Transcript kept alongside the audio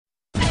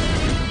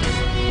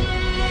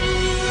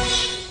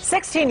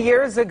16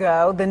 years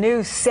ago, the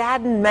news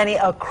saddened many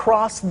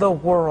across the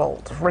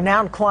world.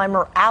 Renowned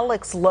climber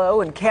Alex Lowe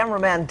and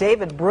cameraman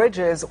David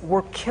Bridges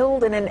were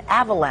killed in an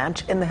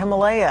avalanche in the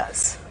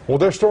Himalayas. Well,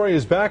 their story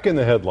is back in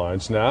the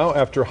headlines now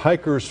after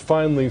hikers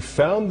finally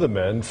found the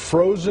men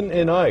frozen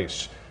in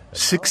ice.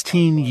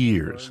 16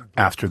 years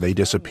after they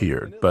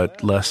disappeared,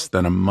 but less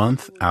than a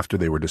month after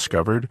they were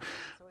discovered,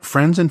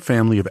 friends and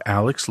family of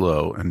Alex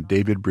Lowe and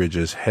David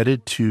Bridges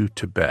headed to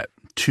Tibet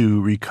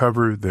to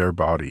recover their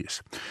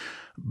bodies.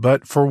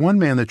 But for one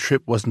man, the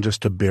trip wasn't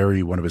just to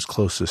bury one of his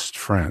closest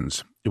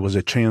friends. It was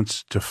a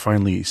chance to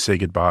finally say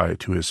goodbye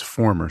to his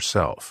former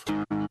self.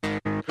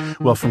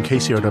 Well, from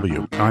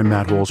KCRW, I'm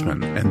Matt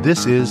Holzman, and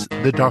this is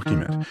The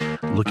Document,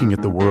 looking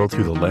at the world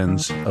through the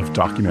lens of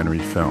documentary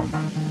film.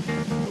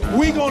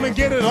 We're going to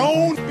get it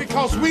on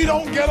because we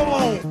don't get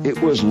along.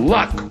 It was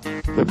luck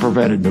that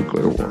prevented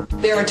nuclear war.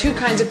 There are two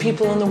kinds of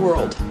people in the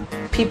world.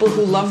 People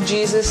who love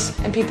Jesus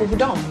and people who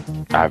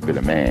don't. I've been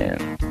a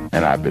man,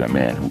 and I've been a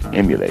man who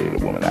emulated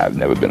a woman. I've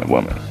never been a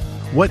woman.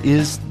 What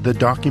is The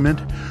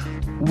Document?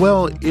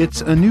 Well,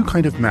 it's a new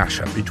kind of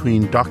mashup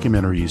between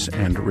documentaries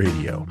and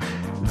radio.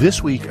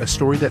 This week, a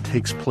story that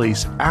takes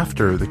place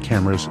after the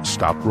cameras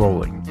stop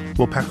rolling.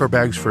 We'll pack our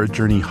bags for a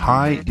journey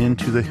high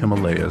into the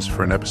Himalayas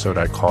for an episode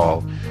I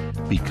call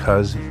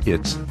Because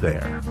It's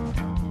There.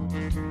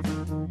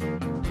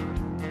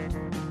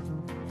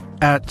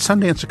 At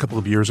Sundance a couple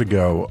of years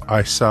ago,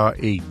 I saw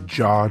a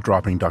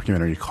jaw-dropping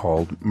documentary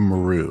called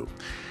Meru.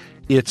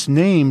 It's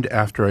named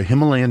after a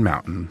Himalayan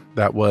mountain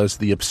that was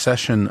the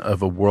obsession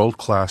of a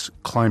world-class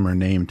climber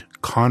named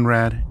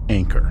Conrad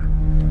Anker.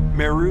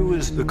 Meru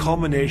is the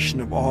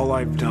culmination of all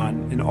I've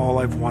done, and all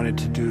I've wanted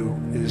to do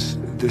is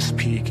this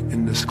peak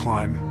and this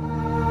climb.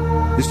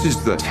 This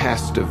is the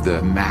test of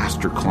the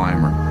master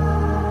climber.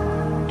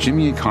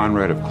 Jimmy and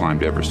Conrad have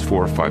climbed Everest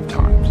 4 or 5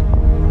 times.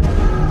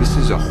 This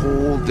is a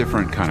whole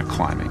different kind of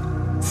climbing.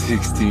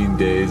 16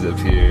 days up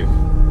here.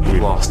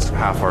 We lost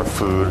half our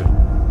food,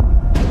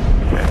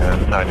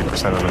 and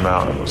 90% of the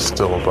mountain was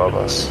still above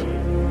us.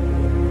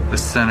 The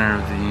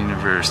center of the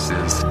universe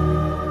is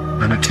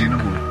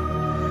unattainable.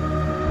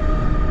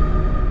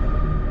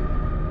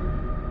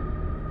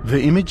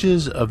 The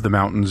images of the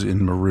mountains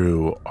in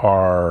Meru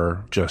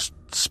are just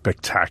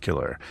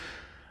spectacular.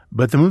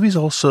 But the movie's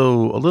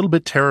also a little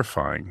bit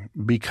terrifying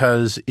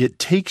because it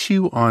takes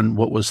you on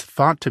what was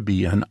thought to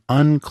be an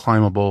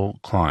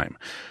unclimbable climb.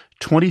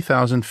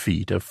 20,000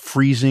 feet of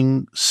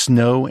freezing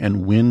snow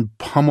and wind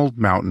pummeled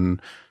mountain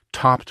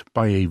topped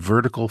by a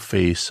vertical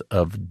face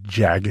of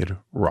jagged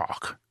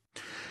rock.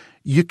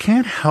 You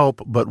can't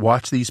help but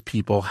watch these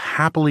people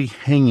happily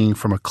hanging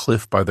from a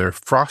cliff by their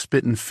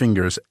frostbitten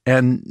fingers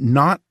and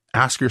not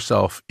ask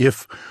yourself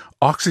if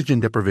oxygen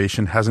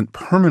deprivation hasn't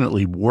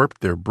permanently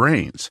warped their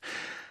brains.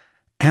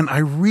 And I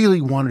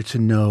really wanted to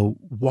know,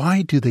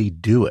 why do they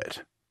do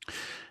it?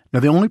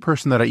 Now, the only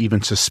person that I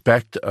even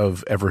suspect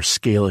of ever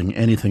scaling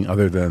anything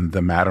other than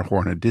the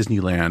Matterhorn at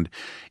Disneyland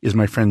is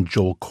my friend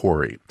Joel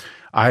Corey.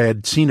 I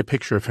had seen a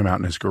picture of him out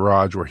in his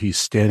garage where he's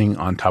standing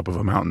on top of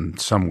a mountain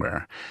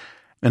somewhere.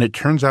 And it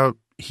turns out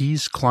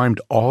he's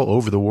climbed all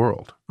over the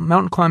world.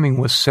 Mountain climbing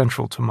was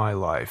central to my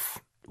life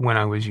when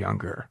I was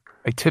younger.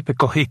 I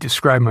typically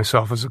describe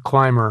myself as a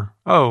climber.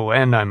 Oh,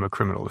 and I'm a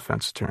criminal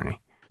defense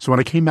attorney. So when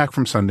I came back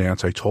from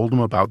Sundance, I told him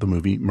about the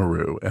movie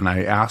Meru, and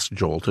I asked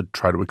Joel to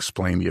try to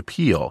explain the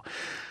appeal.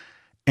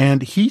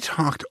 And he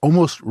talked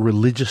almost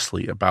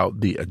religiously about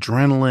the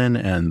adrenaline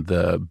and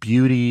the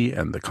beauty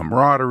and the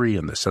camaraderie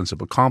and the sense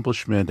of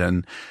accomplishment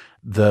and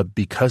the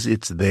because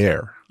it's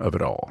there of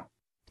it all.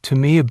 To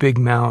me, a big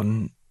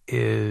mountain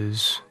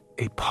is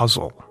a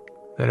puzzle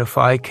that if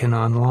I can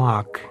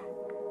unlock,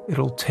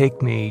 it'll take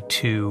me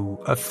to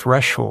a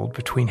threshold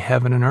between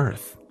heaven and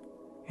earth.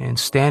 And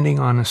standing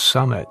on a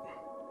summit,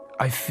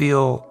 I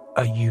feel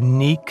a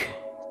unique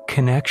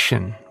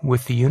connection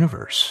with the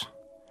universe.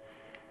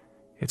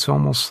 It's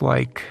almost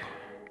like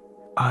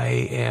I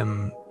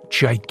am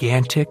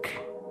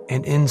gigantic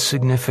and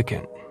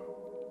insignificant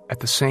at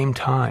the same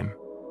time.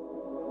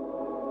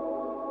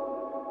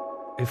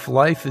 If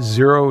life is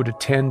 0 to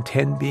 10,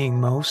 10 being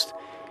most,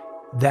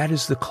 that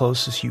is the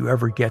closest you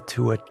ever get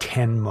to a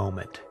 10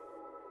 moment.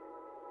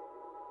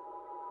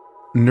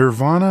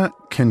 Nirvana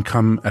can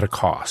come at a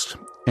cost,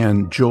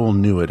 and Joel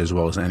knew it as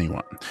well as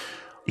anyone.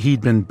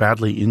 He'd been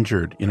badly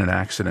injured in an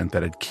accident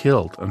that had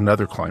killed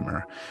another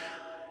climber.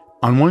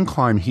 On one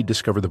climb, he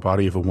discovered the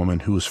body of a woman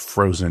who was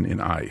frozen in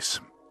ice.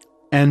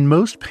 And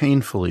most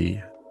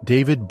painfully,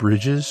 David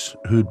Bridges,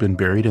 who'd been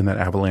buried in that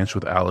avalanche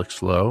with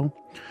Alex Lowe,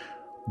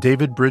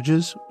 David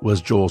Bridges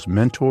was Joel's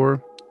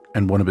mentor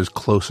and one of his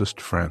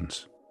closest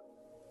friends.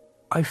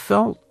 I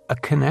felt a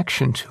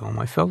connection to him.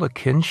 I felt a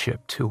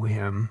kinship to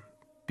him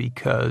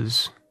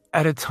because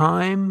at a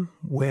time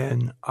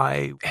when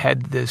I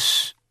had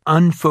this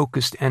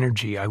unfocused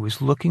energy, I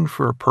was looking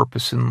for a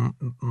purpose in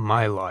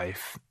my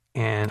life,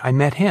 and I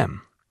met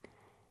him.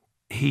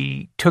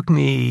 He took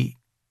me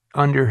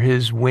under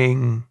his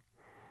wing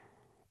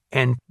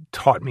and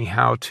taught me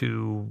how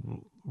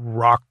to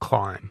rock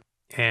climb.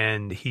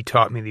 and he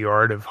taught me the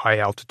art of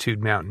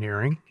high-altitude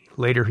mountaineering.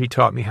 Later, he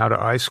taught me how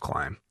to ice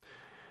climb.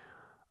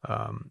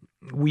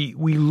 We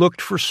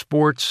looked for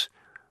sports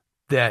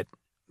that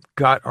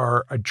got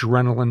our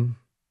adrenaline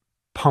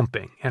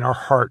pumping and our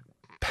heart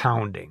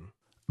pounding.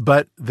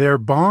 But their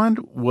bond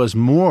was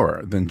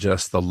more than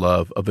just the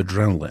love of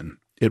adrenaline.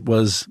 It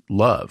was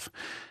love.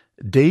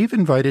 Dave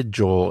invited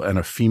Joel and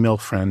a female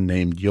friend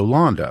named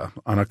Yolanda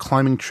on a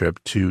climbing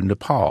trip to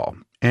Nepal,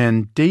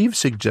 and Dave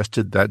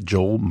suggested that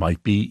Joel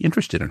might be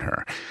interested in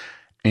her.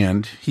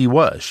 And he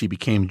was. She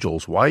became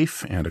Joel's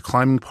wife and a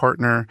climbing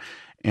partner,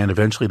 and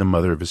eventually the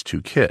mother of his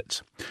 2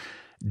 kids.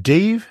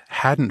 Dave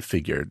hadn't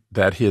figured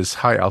that his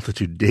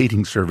high-altitude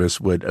dating service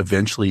would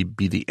eventually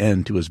be the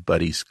end to his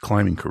buddy's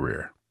climbing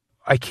career.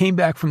 I came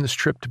back from this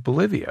trip to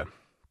Bolivia,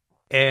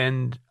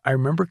 and I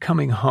remember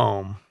coming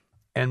home,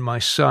 and my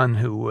son,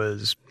 who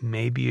was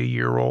maybe a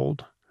year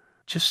old,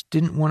 just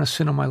didn't want to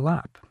sit on my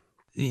lap.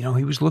 You know,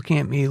 he was looking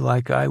at me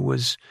like I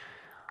was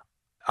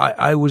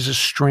a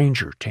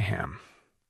stranger to him.